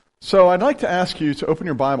So I'd like to ask you to open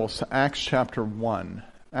your Bibles to Acts chapter 1.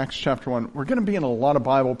 Acts chapter 1. We're going to be in a lot of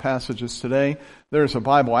Bible passages today. There's a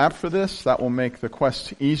Bible app for this. That will make the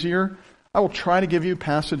quest easier. I will try to give you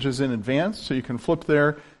passages in advance so you can flip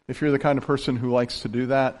there if you're the kind of person who likes to do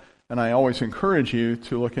that. And I always encourage you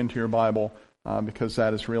to look into your Bible because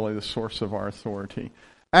that is really the source of our authority.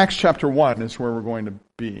 Acts chapter 1 is where we're going to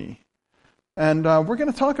be. And we're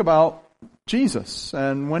going to talk about Jesus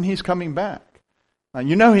and when he's coming back.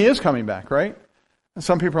 You know he is coming back, right? And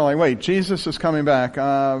some people are like, wait, Jesus is coming back.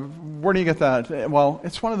 Where do you get that? Well,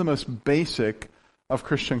 it's one of the most basic of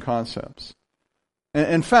Christian concepts.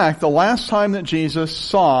 In fact, the last time that Jesus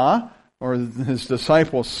saw, or his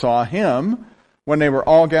disciples saw him, when they were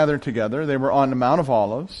all gathered together, they were on the Mount of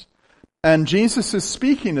Olives, and Jesus is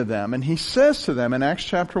speaking to them, and he says to them in Acts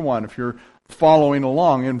chapter 1, if you're following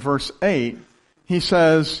along in verse 8, he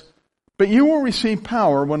says, "But you will receive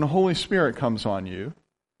power when the Holy Spirit comes on you,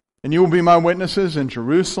 and you will be my witnesses in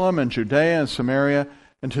Jerusalem and Judea and Samaria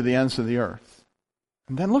and to the ends of the earth."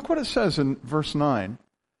 And then look what it says in verse 9.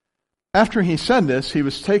 "After he said this, he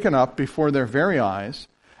was taken up before their very eyes,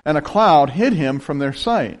 and a cloud hid him from their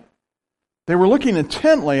sight. They were looking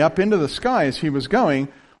intently up into the sky as he was going,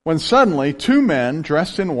 when suddenly 2 men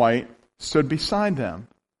dressed in white stood beside them.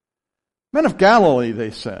 'Men of Galilee,'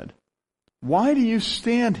 they said, 'why do you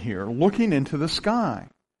stand here looking into the sky?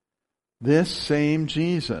 This same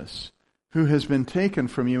Jesus, who has been taken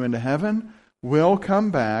from you into heaven, will come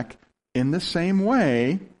back in the same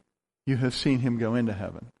way you have seen him go into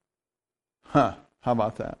heaven.'" How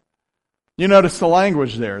about that? You notice the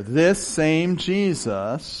language there. This same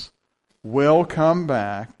Jesus will come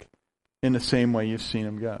back in the same way you've seen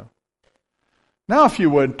him go. Now, if you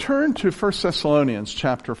would, turn to 1 Thessalonians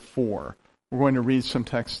chapter 4. We're going to read some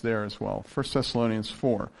text there as well. 1 Thessalonians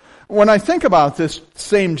 4. When I think about this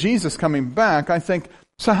same Jesus coming back, I think,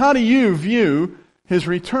 so how do you view his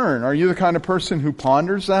return? Are you the kind of person who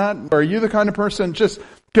ponders that? Or are you the kind of person that just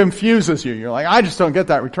confuses you? You're like, I just don't get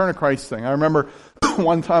that return of Christ thing. I remember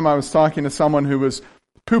one time I was talking to someone who was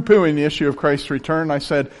poo-pooing the issue of Christ's return. I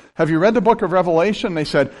said, "Have you read the book of Revelation?" They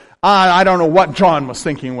said, I don't know what John was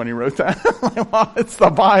thinking when he wrote that. Well, it's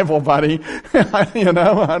the Bible, buddy.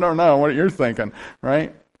 I don't know what you're thinking,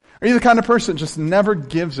 right? Are you the kind of person that just never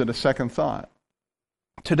gives it a second thought?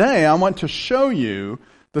 Today, I want to show you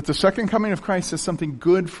that the second coming of Christ is something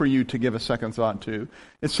good for you to give a second thought to.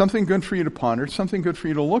 It's something good for you to ponder. It's something good for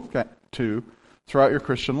you to look to throughout your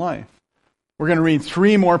Christian life. We're going to read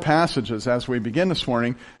 3 more passages as we begin this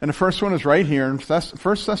morning. And the first one is right here in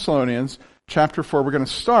 1 Thessalonians chapter 4. We're going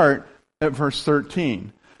to start at verse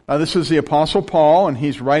 13. Now, this is the Apostle Paul, and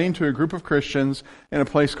he's writing to a group of Christians in a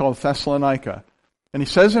place called Thessalonica. And he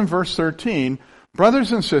says in verse 13,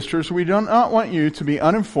 "Brothers and sisters, we do not want you to be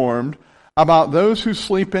uninformed about those who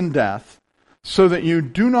sleep in death, so that you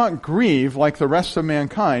do not grieve like the rest of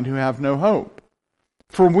mankind who have no hope.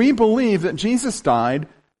 For we believe that Jesus died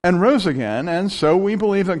and rose again, and so we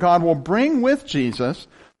believe that God will bring with Jesus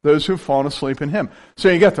those who've fallen asleep in him." So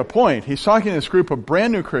you get the point. He's talking to this group of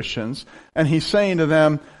brand new Christians, and he's saying to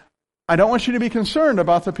them, I don't want you to be concerned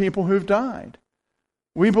about the people who've died.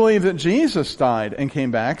 We believe that Jesus died and came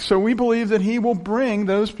back, so we believe that he will bring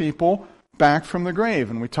those people back from the grave.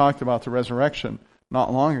 And we talked about the resurrection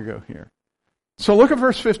not long ago here. So look at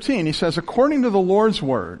verse 15. He says, "According to the Lord's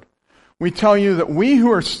word, we tell you that we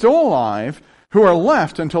who are still alive, who are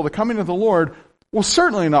left until the coming of the Lord, will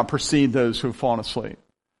certainly not precede those who have fallen asleep."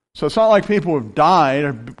 So it's not like people who have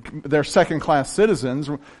died, they're second-class citizens,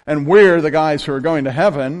 and we're the guys who are going to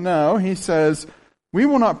heaven. No, he says, we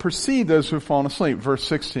will not precede those who have fallen asleep. Verse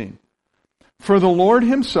 16. "For the Lord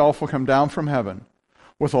himself will come down from heaven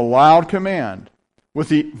with a loud command, with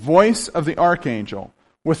the voice of the archangel,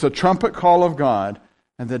 with the trumpet call of God,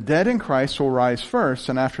 and the dead in Christ will rise first,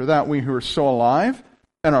 and after that we who are still alive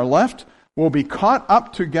and are left will be caught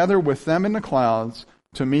up together with them in the clouds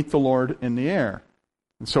to meet the Lord in the air.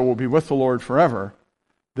 And so we'll be with the Lord forever.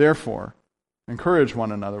 Therefore, encourage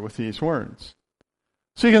one another with these words."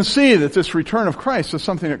 So you can see that this return of Christ is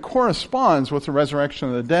something that corresponds with the resurrection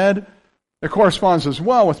of the dead. It corresponds as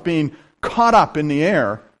well with being caught up in the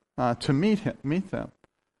air to meet them.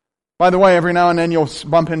 By the way, every now and then you'll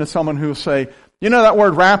bump into someone who will say, you know that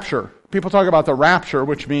word rapture. People talk about the rapture,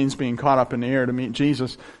 which means being caught up in the air to meet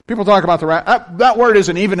Jesus. People talk about the rapture. That word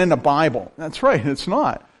isn't even in the Bible. That's right, it's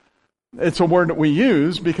not. It's a word that we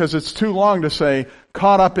use because it's too long to say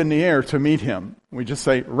caught up in the air to meet him. We just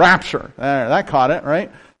say rapture. That caught it,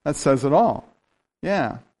 right? That says it all.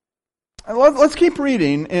 Yeah. Let's keep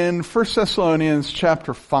reading in 1 Thessalonians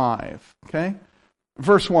chapter 5. Okay?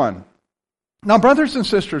 Verse 1. Now, brothers and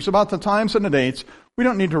sisters, about the times and the dates, we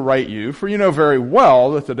don't need to write you, for you know very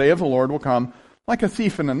well that the day of the Lord will come like a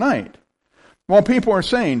thief in the night. While people are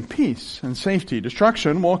saying peace and safety,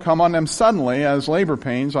 destruction will come on them suddenly as labor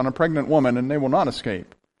pains on a pregnant woman, and they will not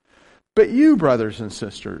escape. But you, brothers and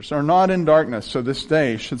sisters, are not in darkness, so this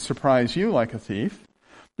day should surprise you like a thief.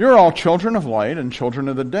 You are all children of light and children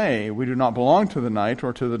of the day. We do not belong to the night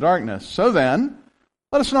or to the darkness. So then,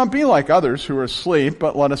 let us not be like others who are asleep,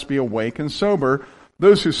 but let us be awake and sober.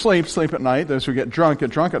 Those who sleep, sleep at night. Those who get drunk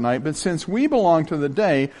at night. But since we belong to the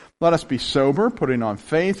day, let us be sober, putting on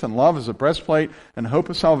faith and love as a breastplate, and hope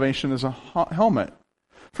of salvation as a helmet.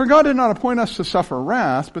 For God did not appoint us to suffer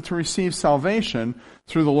wrath, but to receive salvation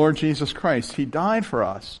through the Lord Jesus Christ. He died for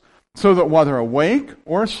us, so that whether awake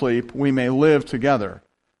or asleep, we may live together.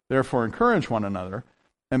 Therefore, encourage one another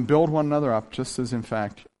and build one another up, just as in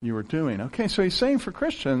fact you are doing. Okay, so he's saying for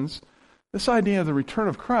Christians, this idea of the return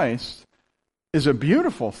of Christ is a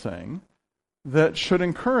beautiful thing that should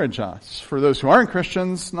encourage us. For those who aren't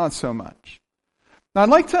Christians, not so much. Now, I'd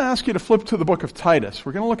like to ask you to flip to the book of Titus.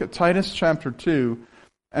 We're going to look at Titus chapter 2,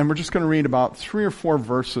 and we're just going to read about 3 or 4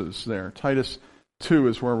 verses there. Titus 2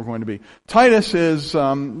 is where we're going to be. Titus is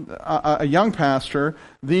a young pastor.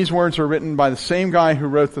 These words are written by the same guy who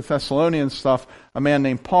wrote the Thessalonian stuff, a man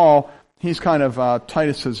named Paul. He's kind of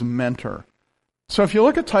Titus's mentor. So if you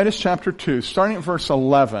look at Titus chapter 2, starting at verse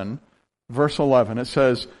 11, it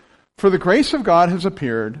says, "For the grace of God has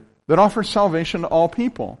appeared that offers salvation to all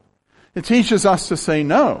people. It teaches us to say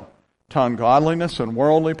no to ungodliness and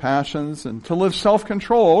worldly passions, and to live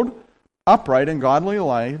self-controlled, upright, and godly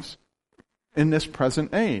lives in this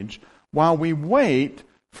present age, while we wait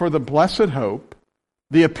for the blessed hope,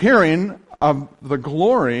 the appearing of the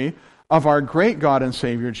glory of our great God and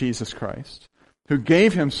Savior Jesus Christ, who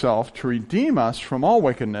gave himself to redeem us from all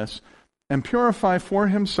wickedness and purify for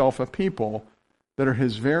himself a people that are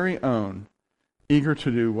his very own, eager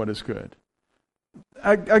to do what is good."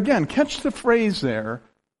 Again, catch the phrase there,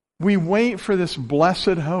 we wait for this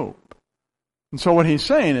blessed hope. And so what he's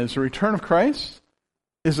saying is the return of Christ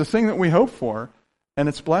is the thing that we hope for, and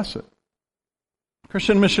it's blessed.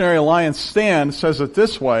 Christian Missionary Alliance Stand says it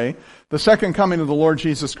this way: the second coming of the Lord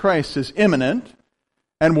Jesus Christ is imminent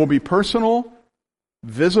and will be personal,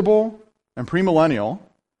 visible, and premillennial.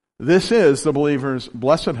 This is the believer's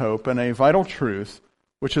blessed hope and a vital truth,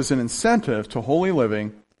 which is an incentive to holy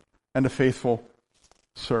living and to faithful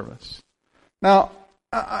service. Now,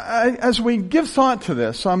 as we give thought to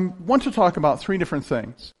this, I want to talk about 3 different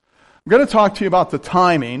things. I'm going to talk to you about the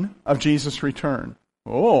timing of Jesus' return.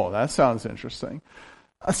 Oh, that sounds interesting.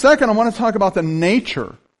 Second, I want to talk about the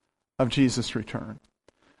nature of Jesus' return.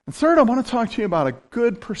 And third, I want to talk to you about a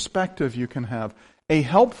good perspective you can have, a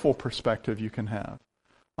helpful perspective you can have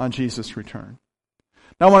on Jesus' return.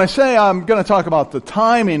 Now, when I say I'm going to talk about the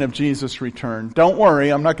timing of Jesus' return, don't worry,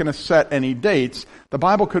 I'm not going to set any dates. The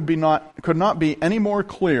Bible could not be any more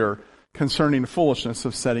clear concerning the foolishness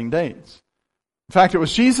of setting dates. In fact, it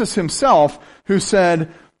was Jesus himself who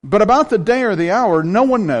said, "But about the day or the hour, no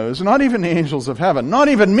one knows, not even the angels of heaven, not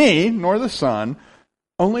even me, nor the Son,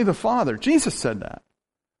 only the Father." Jesus said that.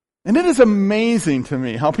 And it is amazing to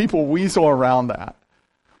me how people weasel around that.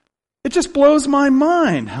 It just blows my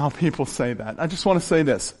mind how people say that. I just want to say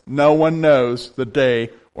this: no one knows the day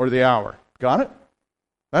or the hour. Got it?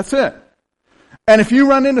 That's it. And if you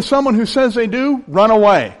run into someone who says they do, run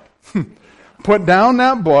away. Put down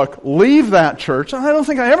that book, leave that church. I don't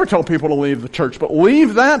think I ever tell people to leave the church, but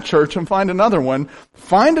leave that church and find another one.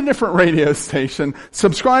 Find a different radio station.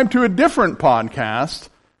 Subscribe to a different podcast.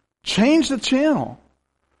 Change the channel.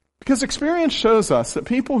 Because experience shows us that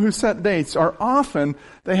people who set dates are often,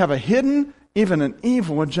 they have a hidden, even an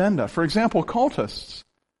evil agenda. For example, cultists.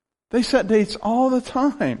 They set dates all the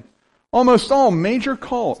time. Almost all major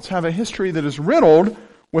cults have a history that is riddled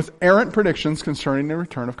with errant predictions concerning the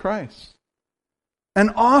return of Christ.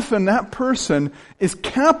 And often that person is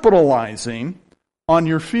capitalizing on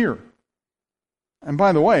your fear. And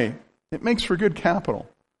by the way, it makes for good capital.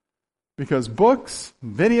 Because books,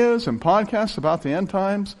 videos, and podcasts about the end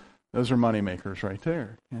times, those are money makers right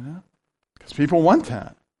there, because people want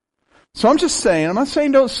that. So I'm just saying, I'm not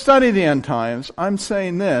saying don't study the end times. I'm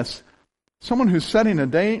saying this: someone who's setting a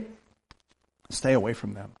date, stay away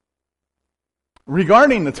from them.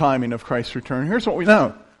 Regarding the timing of Christ's return, here's what we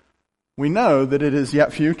know. We know that it is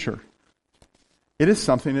yet future. It is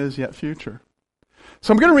something that is yet future.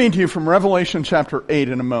 So I'm going to read to you from Revelation chapter 8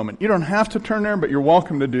 in a moment. You don't have to turn there, but you're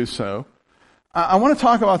welcome to do so. I want to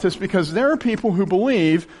talk about this because there are people who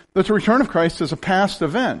believe that the return of Christ is a past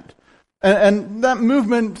event. And that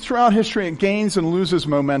movement throughout history, it gains and loses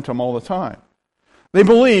momentum all the time. They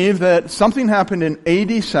believe that something happened in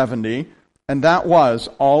AD 70, and that was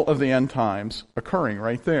all of the end times occurring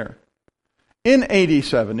right there. In AD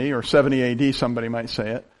 70, or 70 AD, somebody might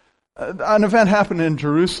say it, an event happened in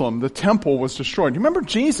Jerusalem. The temple was destroyed. You remember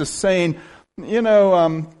Jesus saying,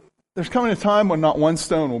 there's coming a time when not one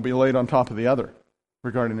stone will be laid on top of the other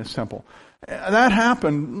regarding this temple. That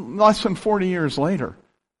happened less than 40 years later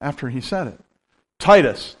after he said it.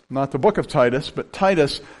 Titus, not the book of Titus, but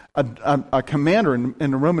Titus, a commander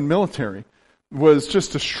in the Roman military, was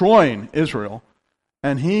just destroying Israel,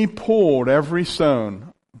 and he pulled every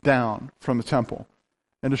stone down from the temple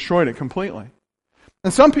and destroyed it completely.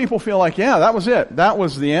 And some people feel like, yeah, that was it. That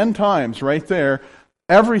was the end times right there.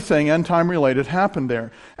 Everything end time related happened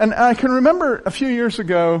there. And I can remember a few years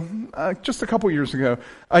ago, just a couple years ago,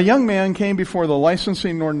 a young man came before the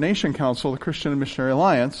Licensing and Ordination Council of the Christian and Missionary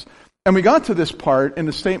Alliance, and we got to this part in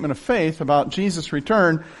the statement of faith about Jesus'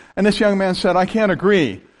 return, and this young man said, I can't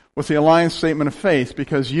agree with the Alliance statement of faith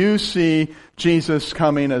because you see Jesus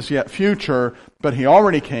coming as yet future, but he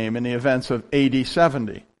already came in the events of AD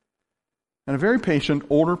 70. And a very patient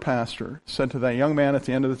older pastor said to that young man at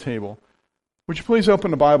the end of the table, would you please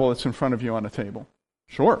open the Bible that's in front of you on the table?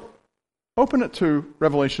 Sure. Open it to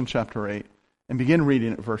Revelation chapter 8 and begin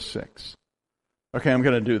reading at verse 6. Okay, I'm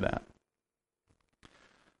going to do that.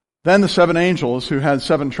 Then the 7 angels who had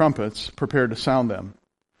 7 trumpets prepared to sound them.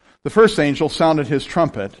 The first angel sounded his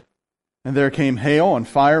trumpet, and there came hail and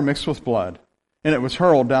fire mixed with blood, and it was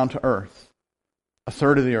hurled down to earth. A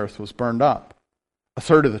third of the earth was burned up. A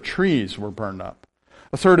third of the trees were burned up.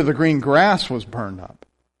 A third of the green grass was burned up.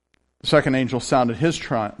 The second angel sounded his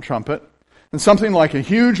trumpet, and something like a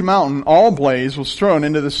huge mountain, all ablaze, was thrown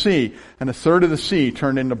into the sea, and a third of the sea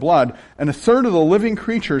turned into blood, and a third of the living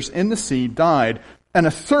creatures in the sea died, and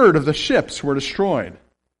a third of the ships were destroyed.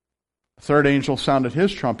 The third angel sounded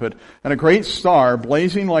his trumpet, and a great star,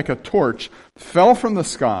 blazing like a torch, fell from the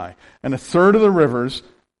sky, and on a third of the rivers,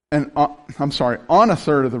 and on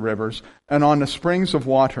the springs of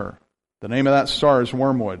water. The name of that star is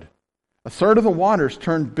Wormwood. A third of the waters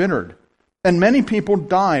turned bitter, and many people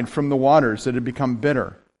died from the waters that had become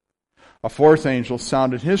bitter. A fourth angel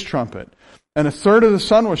sounded his trumpet, and a third of the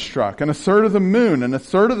sun was struck, and a third of the moon, and a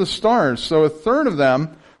third of the stars. So a third of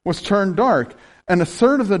them was turned dark, and a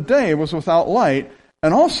third of the day was without light,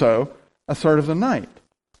 and also a third of the night.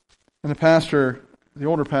 And the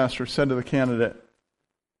older pastor said to the candidate,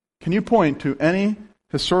 can you point to any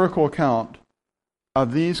historical account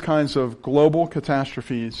of these kinds of global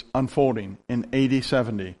catastrophes unfolding in AD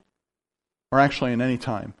 70, or actually in any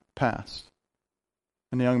time past?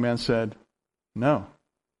 And the young man said, no.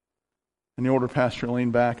 And the older pastor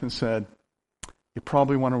leaned back and said, you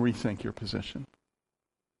probably want to rethink your position.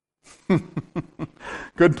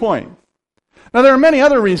 Good point. Now, there are many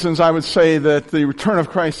other reasons I would say that the return of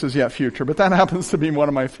Christ is yet future, but that happens to be one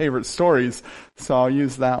of my favorite stories, so I'll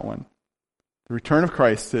use that one. The return of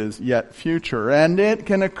Christ is yet future, and it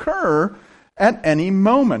can occur at any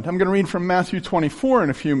moment. I'm going to read from Matthew 24 in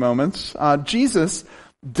a few moments. Jesus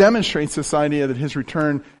demonstrates this idea that his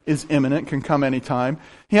return is imminent, can come anytime.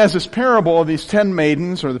 He has this parable of these 10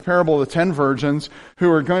 maidens, or the parable of the 10 virgins,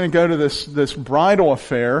 who are going to go to this bridal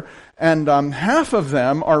affair, and half of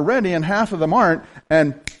them are ready and half of them aren't.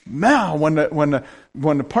 And now, when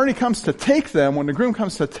the party comes to take them, when the groom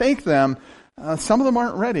comes to take them, some of them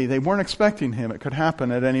aren't ready. They weren't expecting him. It could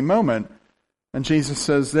happen at any moment. And Jesus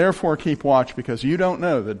says, therefore keep watch, because you don't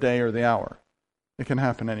know the day or the hour. It can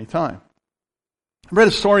happen any time. I read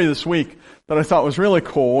a story this week that I thought was really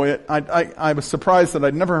cool. I was surprised that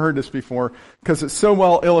I'd never heard this before, because it so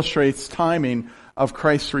well illustrates timing of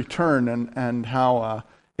Christ's return and how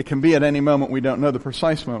it can be at any moment. We don't know the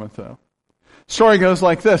precise moment, though. The story goes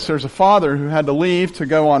like this. There's a father who had to leave to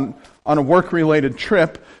go on a work-related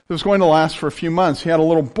trip that was going to last for a few months. He had a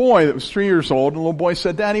little boy that was 3 years old, and the little boy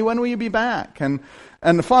said, Daddy, when will you be back? And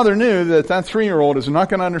the father knew that 3-year-old is not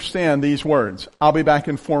going to understand these words. I'll be back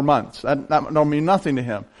in 4 months. That don't mean nothing to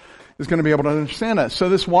him. He's going to be able to understand that. So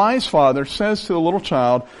this wise father says to the little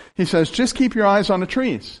child, he says, just keep your eyes on the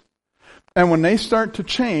trees. And when they start to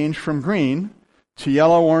change from green to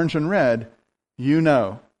yellow, orange, and red, you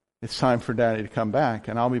know it's time for Daddy to come back,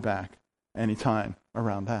 and I'll be back anytime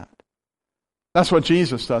around that. That's what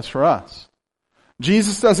Jesus does for us.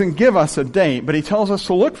 Jesus doesn't give us a date, but he tells us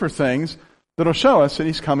to look for things that'll show us that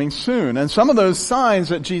he's coming soon. And some of those signs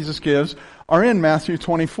that Jesus gives are in Matthew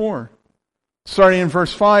 24. Starting in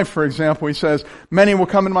verse 5, for example, he says, many will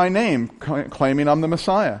come in my name, claiming I'm the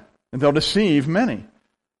Messiah, and they'll deceive many.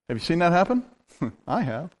 Have you seen that happen? I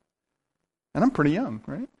have. And I'm pretty young,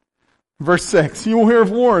 right? Verse 6, you will hear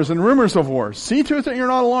of wars and rumors of wars. See to it that you're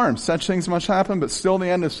not alarmed. Such things must happen, but still the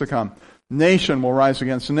end is to come. Nation will rise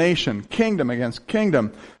against nation, kingdom against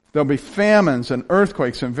kingdom. There'll be famines and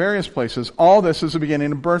earthquakes in various places. All this is the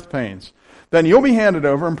beginning of birth pains. Then you'll be handed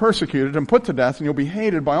over and persecuted and put to death, and you'll be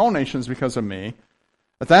hated by all nations because of me.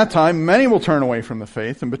 At that time, many will turn away from the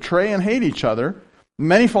faith and betray and hate each other.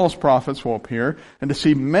 Many false prophets will appear and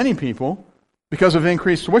deceive many people. Because of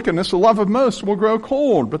increased wickedness, the love of most will grow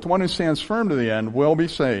cold, but the one who stands firm to the end will be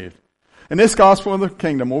saved. And this gospel of the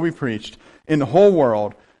kingdom will be preached in the whole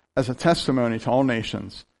world as a testimony to all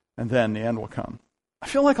nations, and then the end will come. I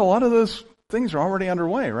feel like a lot of those things are already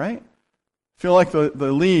underway, right? I feel like the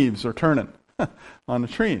leaves are turning on the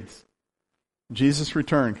trees. Jesus'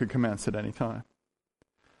 return could commence at any time.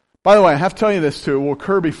 By the way, I have to tell you this too. It will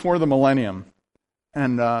occur before the millennium.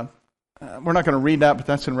 And we're not going to read that, but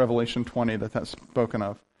that's in Revelation 20 that's spoken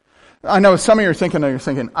of. I know some of you are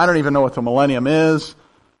thinking, I don't even know what the millennium is.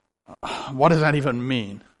 What does that even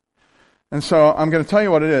mean? And so I'm going to tell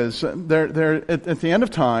you what it is. At the end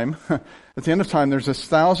of time, there's this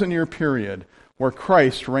 1,000-year period where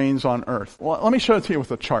Christ reigns on earth. Well, let me show it to you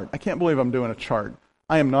with a chart. I can't believe I'm doing a chart.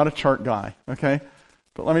 I am not a chart guy, okay?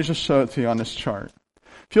 But let me just show it to you on this chart.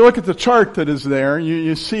 If you look at the chart that is there,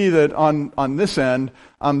 you see that on this end,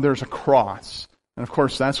 there's a cross. And of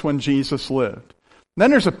course, that's when Jesus lived.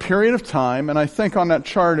 Then there's a period of time, and I think on that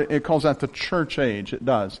chart, it calls that the church age. It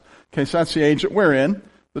does. Okay, so that's the age that we're in,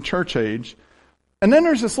 the church age. And then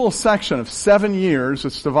there's this little section of 7 years.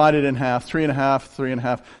 It's divided in half, 3.5,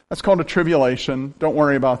 3.5. That's called a tribulation. Don't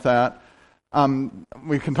worry about that.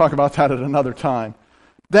 We can talk about that at another time.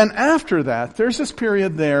 Then after that, there's this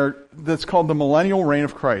period there that's called the millennial reign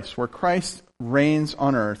of Christ, where Christ reigns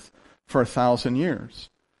on earth for 1,000 years.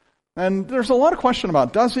 And there's a lot of question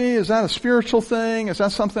about, does he? Is that a spiritual thing? Is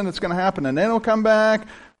that something that's going to happen and then he'll come back?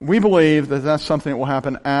 We believe that that's something that will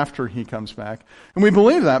happen after he comes back. And we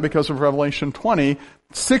believe that because of Revelation 20.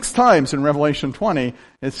 6 times in Revelation 20,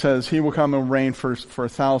 it says he will come and reign for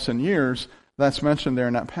 1,000 years. That's mentioned there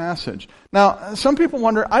in that passage. Now, some people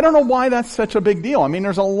wonder, I don't know why that's such a big deal. I mean,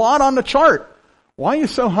 there's a lot on the chart. Why are you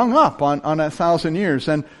so hung up on that 1,000 years?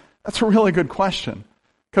 And that's a really good question.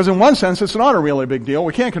 Because in one sense, it's not a really big deal.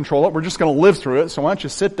 We can't control it. We're just going to live through it. So why don't you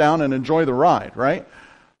sit down and enjoy the ride, right?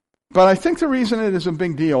 But I think the reason it is a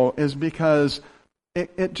big deal is because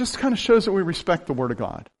it just kind of shows that we respect the Word of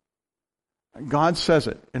God. God says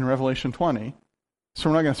it in Revelation 20. So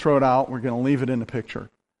we're not going to throw it out. We're going to leave it in the picture.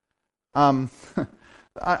 I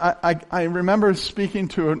remember speaking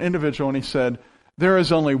to an individual and he said, there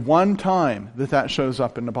is only one time that shows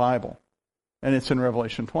up in the Bible. And it's in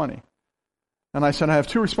Revelation 20. And I said, I have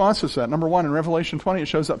 2 responses to that. Number 1, in Revelation 20, it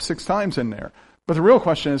shows up 6 times in there. But the real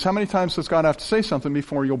question is, how many times does God have to say something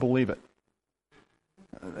before you'll believe it?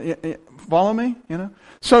 Follow me?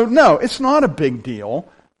 So no, it's not a big deal,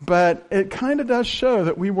 but it kind of does show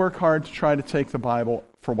that we work hard to try to take the Bible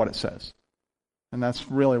for what it says. And that's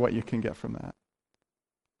really what you can get from that.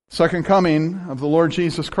 Second coming of the Lord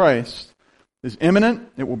Jesus Christ is imminent.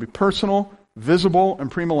 It will be personal, visible,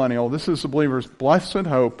 and premillennial. This is the believer's blessed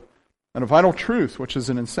hope and a vital truth, which is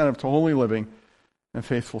an incentive to holy living and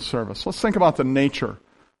faithful service. Let's think about the nature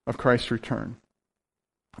of Christ's return.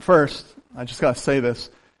 First, I just got to say this,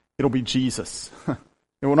 it'll be Jesus.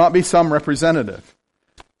 It will not be some representative.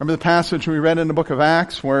 Remember the passage we read in the book of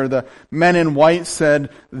Acts where the men in white said,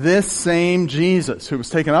 this same Jesus who was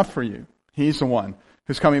taken up for you, he's the one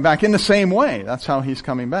who's coming back in the same way. That's how he's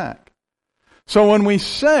coming back. So when we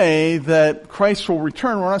say that Christ will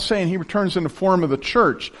return, we're not saying he returns in the form of the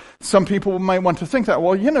church. Some people might want to think that,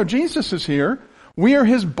 well, Jesus is here. We are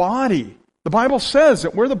his body. The Bible says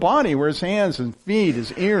that we're the body. We're his hands and feet,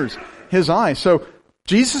 his ears, his eyes. So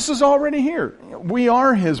Jesus is already here. We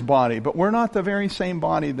are his body, but we're not the very same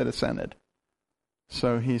body that ascended.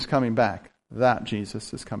 So he's coming back. That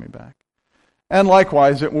Jesus is coming back. And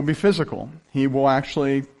likewise, it will be physical. He will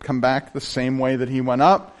actually come back the same way that he went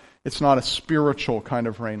up. It's not a spiritual kind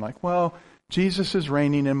of reign, like, well, Jesus is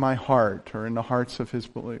reigning in my heart or in the hearts of his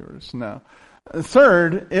believers. No.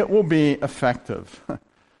 Third, it will be effective.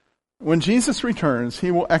 When Jesus returns,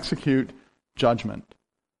 he will execute judgment.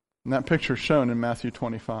 And that picture is shown in Matthew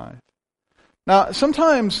 25. Now,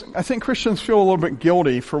 sometimes I think Christians feel a little bit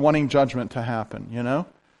guilty for wanting judgment to happen,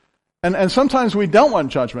 And sometimes we don't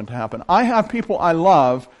want judgment to happen. I have people I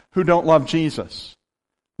love who don't love Jesus.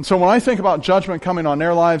 And so when I think about judgment coming on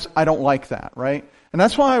their lives, I don't like that, right? And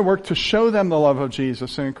that's why I work to show them the love of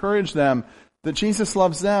Jesus and encourage them that Jesus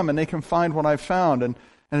loves them and they can find what I've found and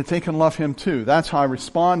that they can love him too. That's how I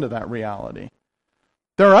respond to that reality.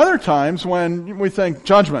 There are other times when we think,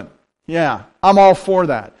 judgment, yeah, I'm all for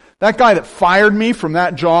that. That guy that fired me from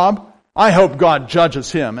that job, I hope God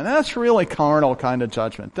judges him. And that's really carnal kind of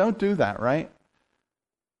judgment. Don't do that, right?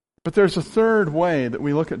 But there's a third way that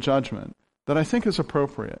we look at judgment that I think is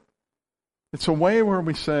appropriate. It's a way where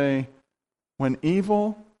we say, when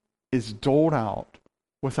evil is doled out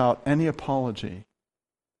without any apology,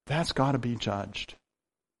 that's got to be judged.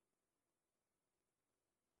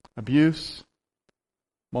 Abuse,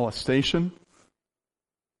 molestation,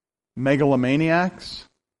 megalomaniacs,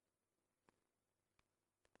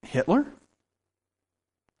 Hitler,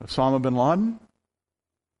 Osama bin Laden.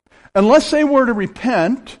 Unless they were to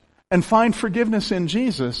repent and find forgiveness in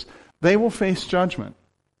Jesus, they will face judgment.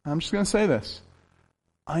 I'm just going to say this.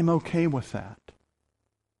 I'm okay with that.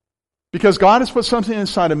 Because God has put something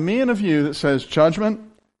inside of me and of you that says judgment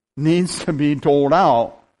needs to be doled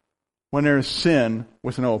out when there is sin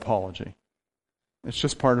with no apology. It's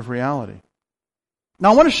just part of reality.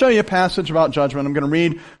 Now I want to show you a passage about judgment. I'm going to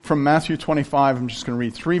read from Matthew 25. I'm just going to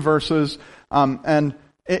read 3 verses. And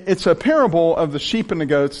it's a parable of the sheep and the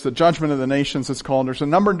goats, the judgment of the nations it's called. There's a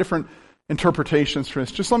number of different interpretations for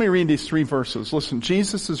this. Just let me read these 3 verses. Listen,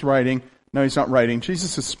 Jesus is writing. No, he's not writing.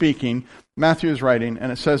 Jesus is speaking. Matthew is writing,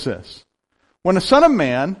 and it says this. When the Son of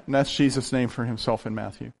Man, and that's Jesus' name for himself in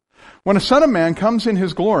Matthew, when the Son of Man comes in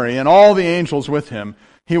his glory and all the angels with him,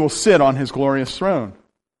 he will sit on his glorious throne.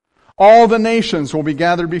 All the nations will be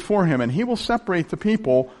gathered before him, and he will separate the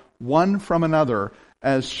people one from another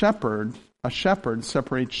as a shepherd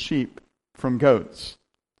separates sheep from goats.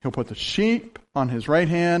 He'll put the sheep on his right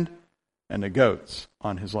hand and the goats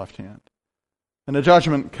on his left hand. And the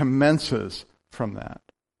judgment commences from that.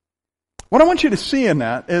 What I want you to see in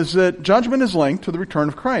that is that judgment is linked to the return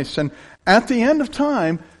of Christ. And at the end of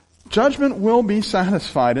time, judgment will be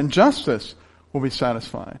satisfied and justice will be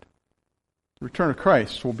satisfied. The return of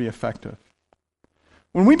Christ will be effective.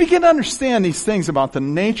 When we begin to understand these things about the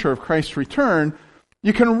nature of Christ's return,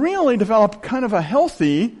 you can really develop kind of a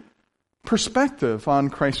healthy perspective on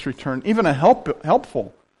Christ's return, even a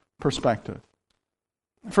helpful perspective.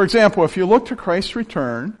 For example, if you look to Christ's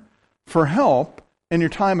return for help in your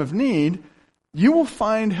time of need, you will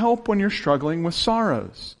find help when you're struggling with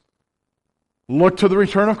sorrows. Look to the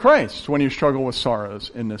return of Christ when you struggle with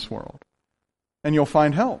sorrows in this world, and you'll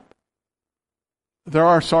find help. There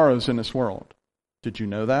are sorrows in this world. Did you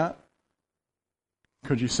know that?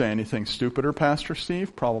 Could you say anything stupider, Pastor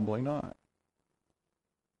Steve? Probably not.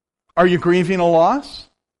 Are you grieving a loss?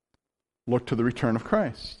 Look to the return of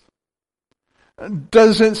Christ.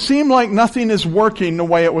 Does it seem like nothing is working the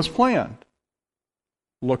way it was planned?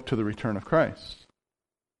 Look to the return of Christ.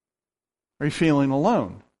 Are you feeling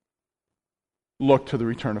alone? Look to the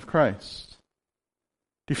return of Christ.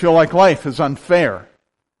 Do you feel like life is unfair?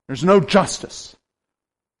 There's no justice.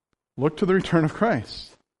 Look to the return of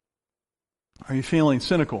Christ. Are you feeling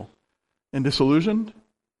cynical and disillusioned?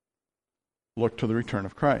 Look to the return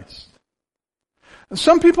of Christ.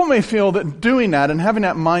 Some people may feel that doing that and having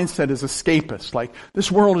that mindset is escapist. Like,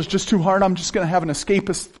 this world is just too hard, I'm just going to have an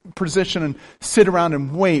escapist position and sit around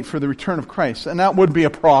and wait for the return of Christ. And that would be a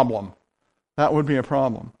problem. That would be a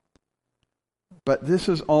problem. But this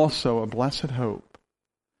is also a blessed hope.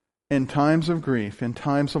 In times of grief, in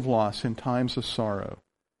times of loss, in times of sorrow,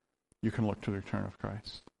 you can look to the return of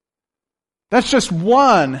Christ. That's just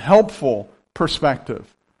one helpful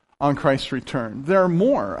perspective on Christ's return. There are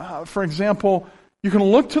more. For example, you can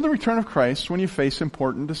look to the return of Christ when you face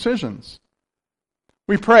important decisions.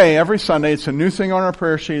 We pray every Sunday. It's a new thing on our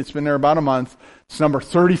prayer sheet. It's been there about a month. It's number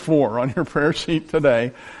 34 on your prayer sheet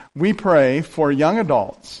today. We pray for young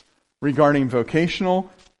adults regarding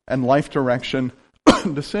vocational and life direction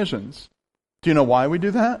decisions. Do you know why we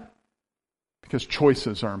do that? Because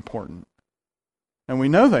choices are important. And we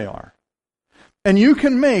know they are. And you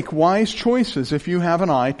can make wise choices if you have an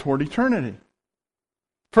eye toward eternity.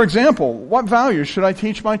 For example, what values should I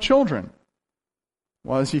teach my children?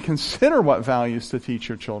 Well, as you consider what values to teach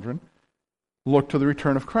your children, look to the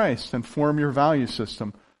return of Christ and form your value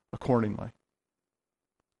system accordingly.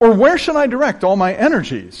 Or where should I direct all my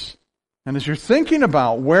energies? And as you're thinking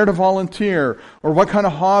about where to volunteer, or what kind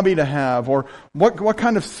of hobby to have, or what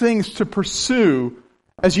kind of things to pursue,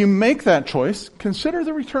 as you make that choice, consider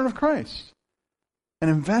the return of Christ and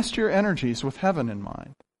invest your energies with heaven in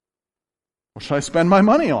mind. What should I spend my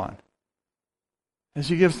money on? As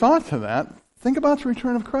you give thought to that, think about the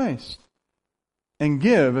return of Christ and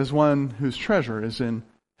give as one whose treasure is in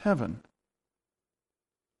heaven.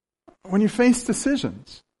 When you face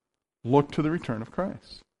decisions, look to the return of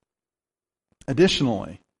Christ.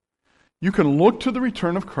 Additionally, you can look to the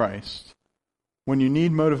return of Christ when you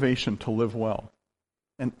need motivation to live well.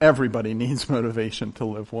 And everybody needs motivation to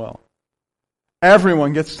live well.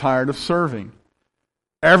 Everyone gets tired of serving.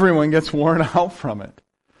 Everyone gets worn out from it.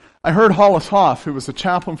 I heard Hollis Hoff, who was a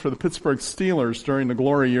chaplain for the Pittsburgh Steelers during the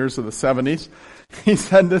glory years of the 70s, he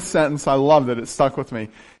said this sentence, I loved it, it stuck with me.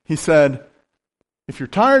 He said, if you're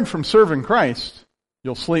tired from serving Christ,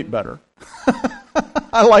 you'll sleep better.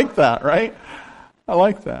 I like that, right? I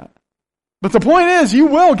like that. But the point is, you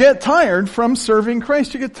will get tired from serving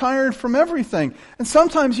Christ. You get tired from everything. And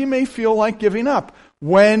sometimes you may feel like giving up.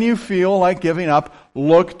 When you feel like giving up,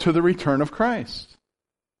 look to the return of Christ.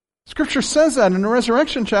 Scripture says that in the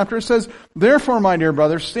resurrection chapter. It says, therefore, my dear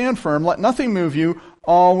brothers, stand firm. Let nothing move you.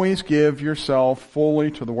 Always give yourself fully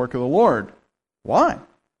to the work of the Lord. Why?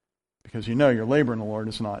 Because you know your labor in the Lord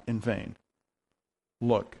is not in vain.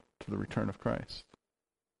 Look to the return of Christ.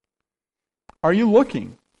 Are you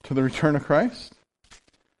looking to the return of Christ?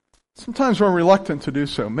 Sometimes we're reluctant to do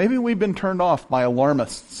so. Maybe we've been turned off by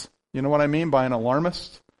alarmists. You know what I mean by an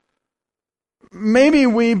alarmist? Maybe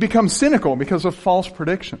we become cynical because of false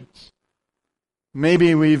predictions.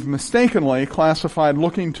 Maybe we've mistakenly classified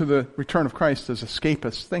looking to the return of Christ as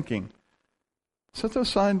escapist thinking. Set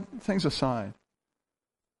those things aside.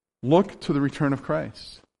 Look to the return of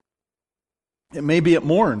Christ. It may be at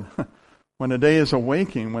morn, when the day is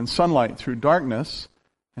awaking, when sunlight through darkness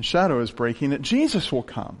and shadow is breaking, that Jesus will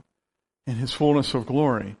come in His fullness of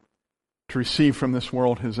glory to receive from this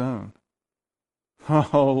world His own.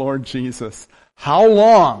 Oh, Lord Jesus, how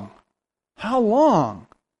long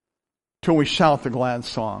till we shout the glad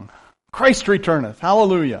song? Christ returneth,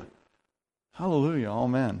 hallelujah. Hallelujah,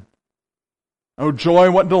 amen. Oh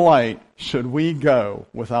joy, what delight should we go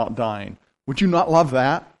without dying. Would you not love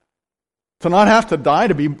that? To not have to die,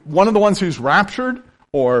 to be one of the ones who's raptured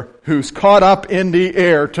or who's caught up in the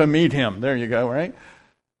air to meet Him. There you go, right?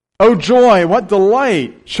 Oh joy, what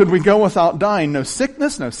delight should we go without dying. No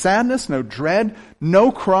sickness, no sadness, no dread,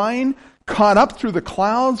 no crying, caught up through the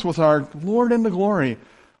clouds with our Lord in the glory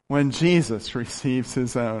when Jesus receives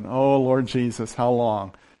His own. Oh Lord Jesus, how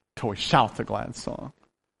long till we shout the glad song?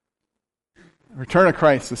 The return of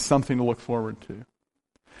Christ is something to look forward to.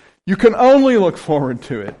 You can only look forward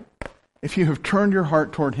to it if you have turned your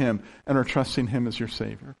heart toward Him and are trusting Him as your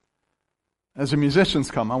Savior. As the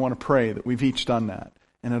musicians come, I want to pray that we've each done that,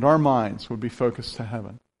 and that our minds would be focused to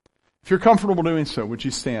heaven. If you're comfortable doing so, would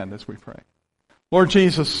you stand as we pray? Lord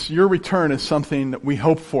Jesus, your return is something that we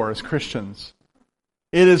hope for as Christians.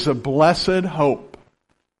 It is a blessed hope.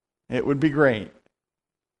 It would be great.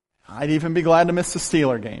 I'd even be glad to miss the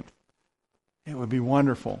Steeler game. It would be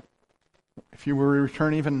wonderful if you were to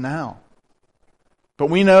return even now.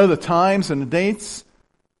 But we know the times and the dates,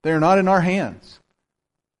 they are not in our hands.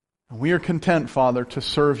 And we are content, Father, to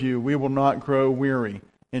serve you. We will not grow weary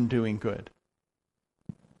in doing good.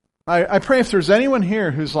 I pray if there's anyone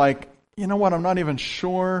here who's like, you know what, I'm not even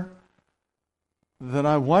sure that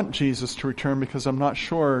I want Jesus to return because I'm not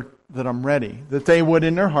sure that I'm ready, that they would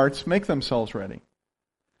in their hearts make themselves ready.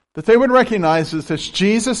 That they would recognize that this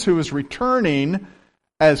Jesus who is returning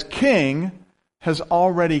as King has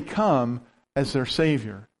already come as their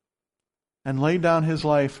Savior and laid down His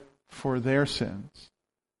life for their sins.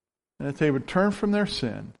 And that they would turn from their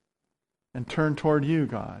sin and turn toward you,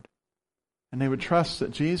 God. And they would trust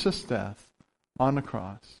that Jesus' death on the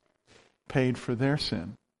cross paid for their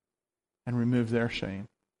sin and removed their shame.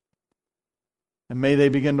 And may they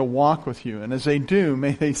begin to walk with you. And as they do,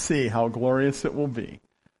 may they see how glorious it will be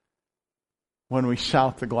when we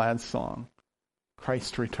shout the glad song,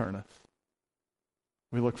 Christ returneth.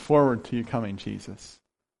 We look forward to you coming, Jesus.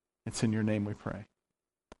 It's in your name we pray.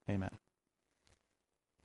 Amen.